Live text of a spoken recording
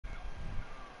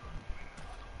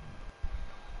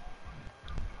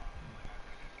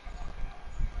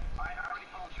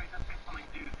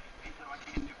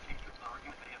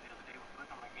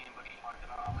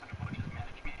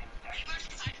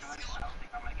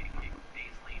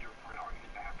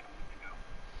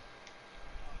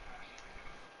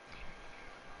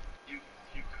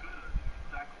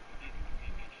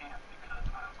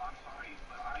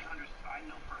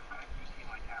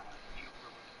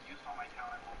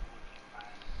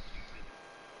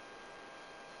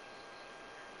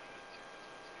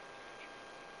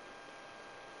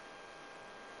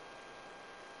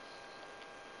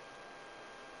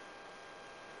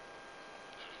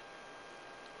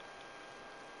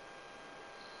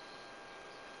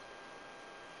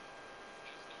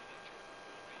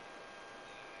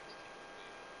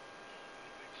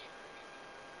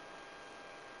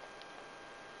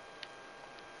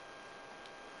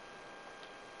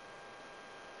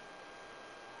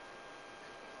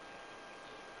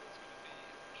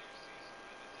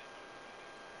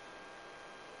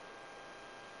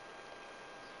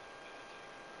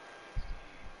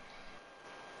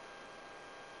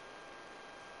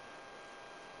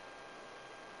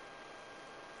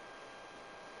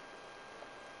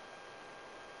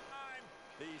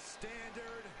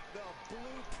standard, the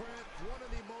blueprint, one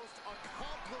of the most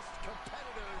accomplished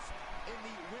competitors in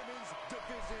the women's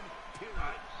division, period.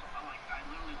 I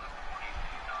literally left the party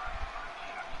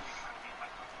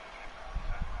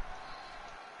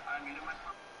I muted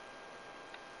myself.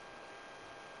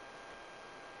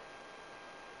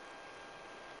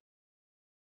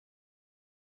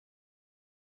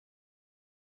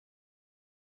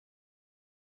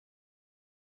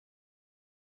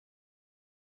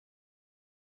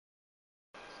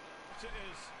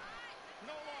 Is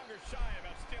no longer shy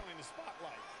about stealing the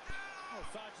spotlight. Well,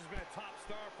 Sasha's been a top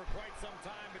star for quite some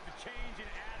time, but the change in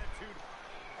attitude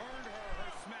earned her her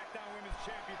SmackDown Women's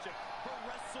Championship, her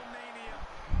WrestleMania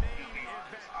main event.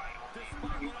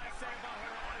 Despite what I say about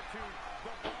her attitude,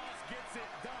 the boss gets it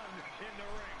done in the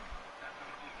ring.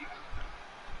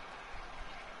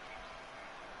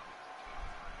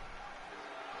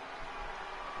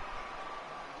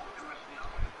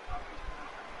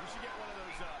 You should get one of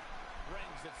those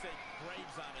rings that say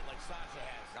Braves on it like Sasha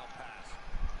has. I'll pass.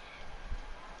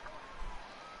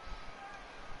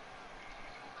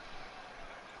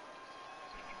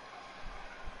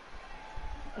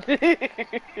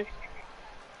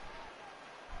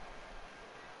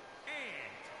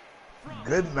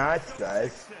 Good match,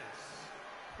 guys.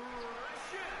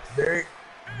 Very,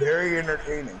 very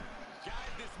entertaining.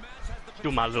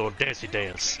 Do my little dancey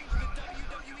dance.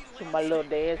 Do my little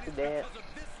dancey dance.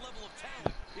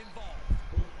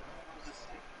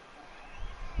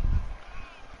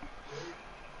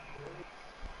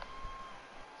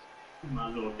 My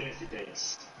little dancey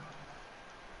dance.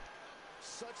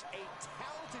 Such a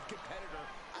talented competitor.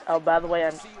 Oh, by the way,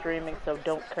 I'm streaming, so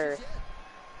don't curse.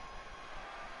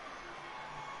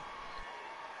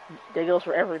 That goes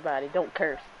for everybody. Don't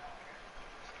curse.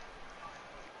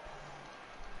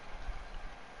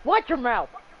 Watch your mouth.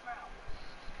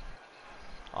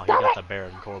 Oh, he Stop got it. the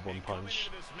Baron Corbin punch.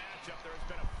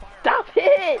 Stop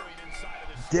it!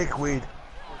 Dickweed.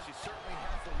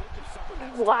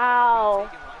 Wow.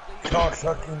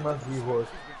 Cock-sucking monkey horse.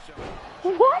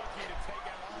 What?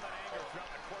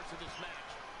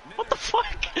 What the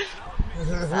fuck?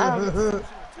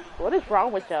 What is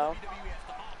wrong with y'all?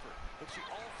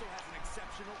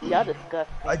 Y'all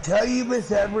disgusting. I tell you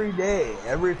this every day.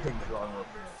 Everything's wrong with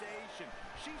me.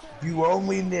 If you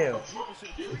only knew.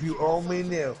 If you only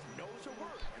knew.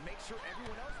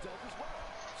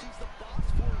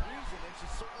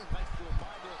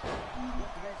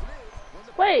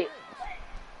 Wait.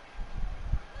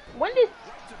 When did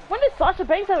Sasha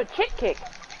Banks have a chick kick?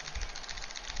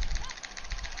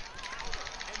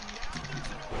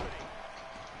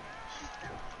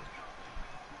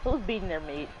 Who's beating their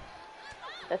meat?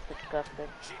 That's disgusting.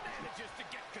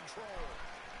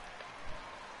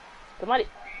 Somebody.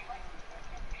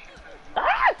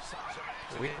 Ah!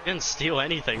 We didn't steal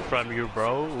anything from you,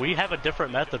 bro. We have a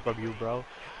different method from you, bro.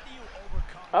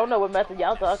 I don't know what method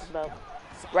y'all talking about.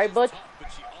 Right, Butch?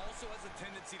 But she also has a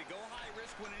tendency to go high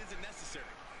risk when it isn't necessary.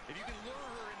 If you can lure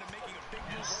her into making a big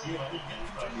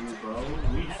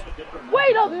move.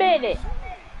 Wait a minute!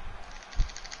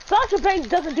 Sasha Banks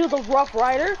doesn't do the Rough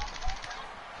Rider.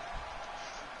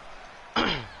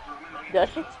 Does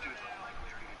she?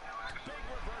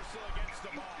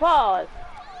 Pause.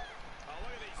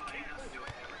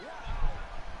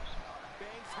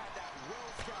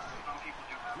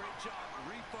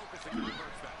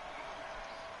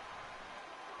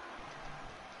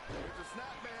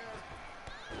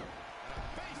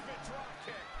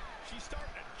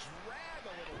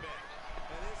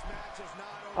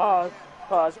 Pause.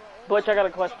 Pause. Butch, I got a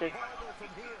question.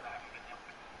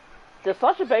 Does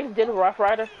Sasha Banks do the Rough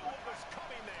Rider?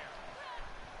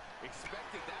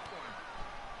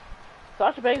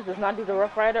 Sasha Banks does not do the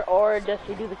Rough Rider, or does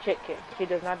she do the chick kick? She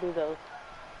does not do those.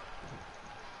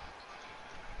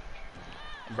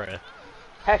 Bruh.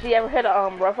 Has she ever hit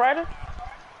a Rough Rider?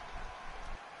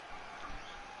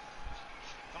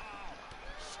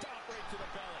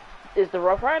 Is the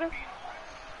Rough Rider?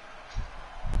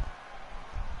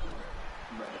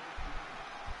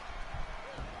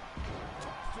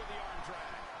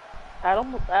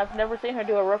 I've never seen her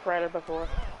do a Rough Rider before.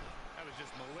 That was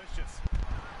just malicious.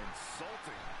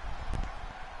 Insulting.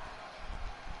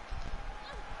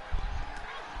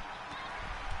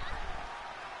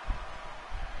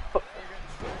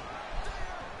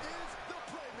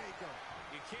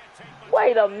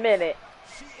 Wait a minute.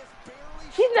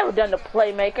 She's never done the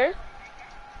Playmaker.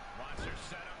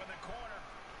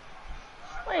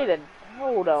 Wait a...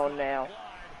 Hold on now.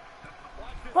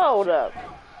 Hold up.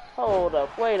 Hold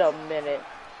up. Wait a minute.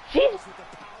 She's...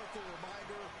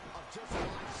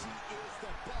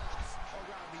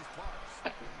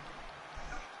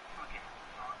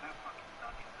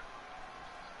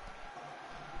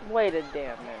 Wait a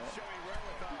damn minute.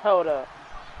 Hold up.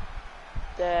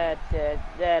 That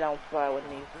don't fly with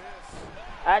me.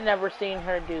 I never seen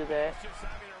her do that.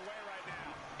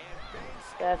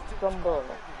 That's some bull.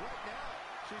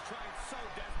 She's trying so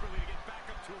desperately to get back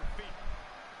up to her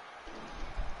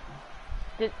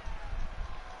feet.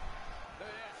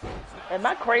 Am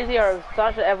I crazy or has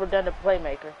Sasha ever done a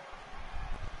playmaker?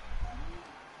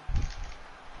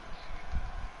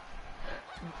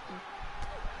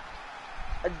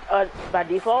 By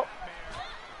default?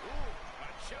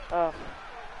 Oh.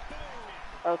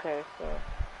 Okay, so.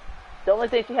 The only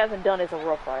thing she hasn't done is a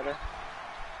rough rider.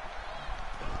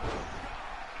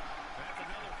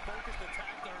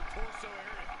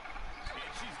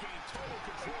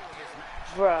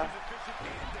 Bruh.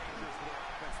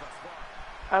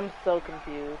 I'm so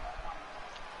confused.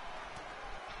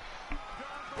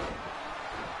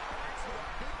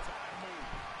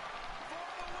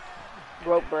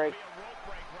 Rope break.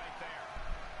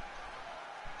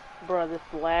 Bruh, this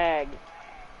lag.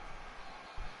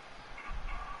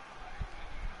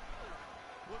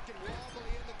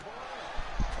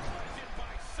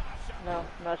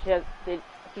 No, she has.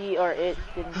 He or it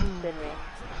didn't send me.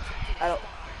 I don't.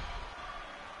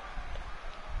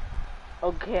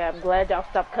 Okay, I'm glad y'all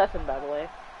stopped cussing, by the way.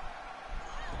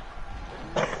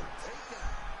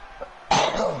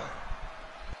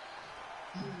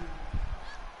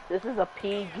 This is a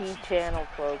PG channel,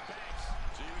 folks.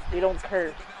 We don't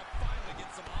curse.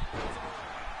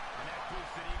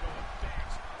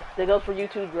 That goes for you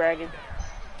too, Dragon.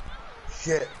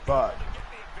 Shit, fuck.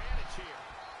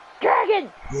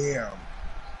 Dragon! Damn.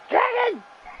 Dragon!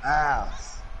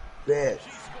 Ass. Bitch.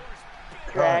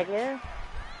 Dragon.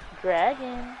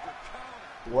 Dragon.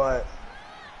 What?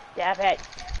 Damn it.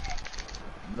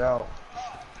 No.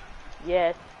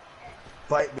 Yes.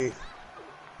 Fight me.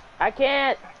 I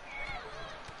can't.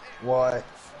 What?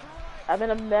 I'm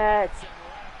in a match.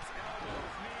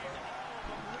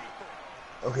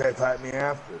 Okay, fight me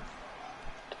after.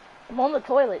 I'm on the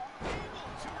toilet.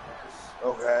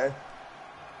 Okay.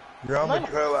 You're on the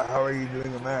toilet, how are you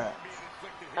doing a match?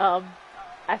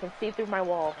 I can see through my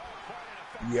wall.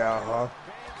 Yeah, huh?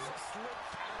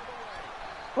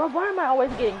 Bro, why am I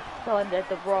always getting stunned at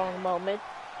the wrong moment?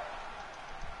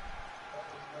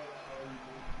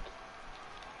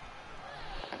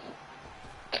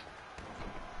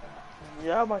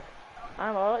 Yeah, what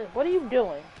are you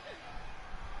doing?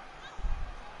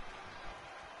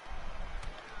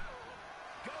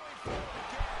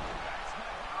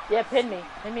 Yeah, pin me.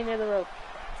 Pin me near the rope.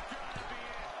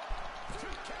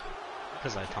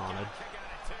 Because I taunted.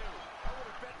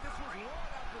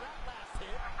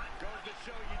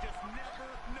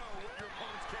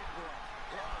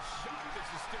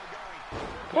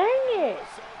 Dang it!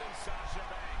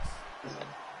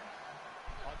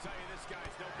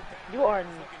 You are.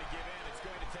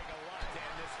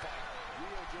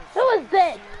 Who is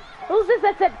this? Who's this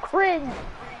that said cringe?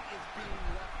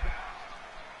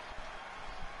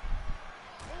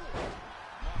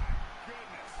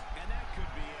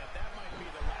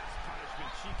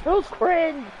 Who's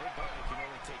cringe?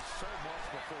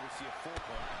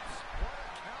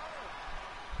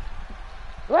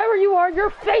 Whoever you are, your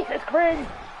face is cringe.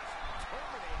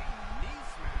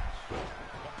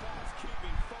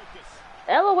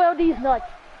 LOL these nuts.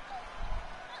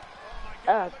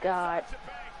 Oh God.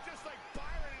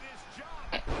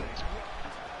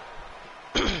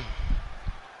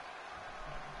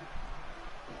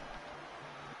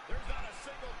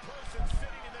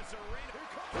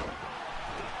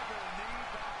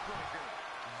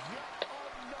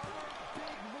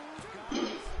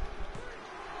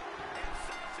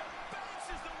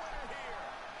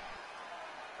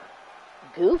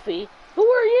 Goofy? Who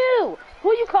are you? Who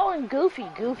are you calling Goofy,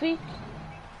 Goofy?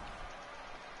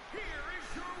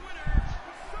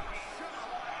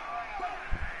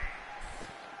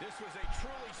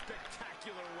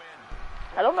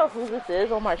 I don't know who this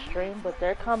is on my stream, but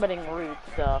they're commenting rude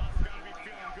stuff.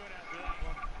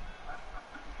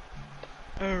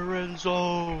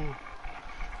 Lorenzo.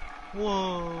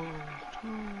 1, 2,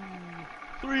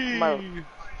 3.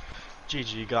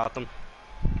 GG got them.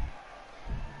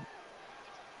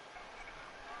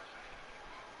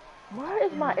 Why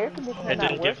is my air conditioner It not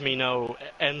didn't working? give me no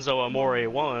Enzo Amore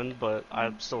 1, but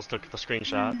I still took the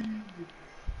screenshot.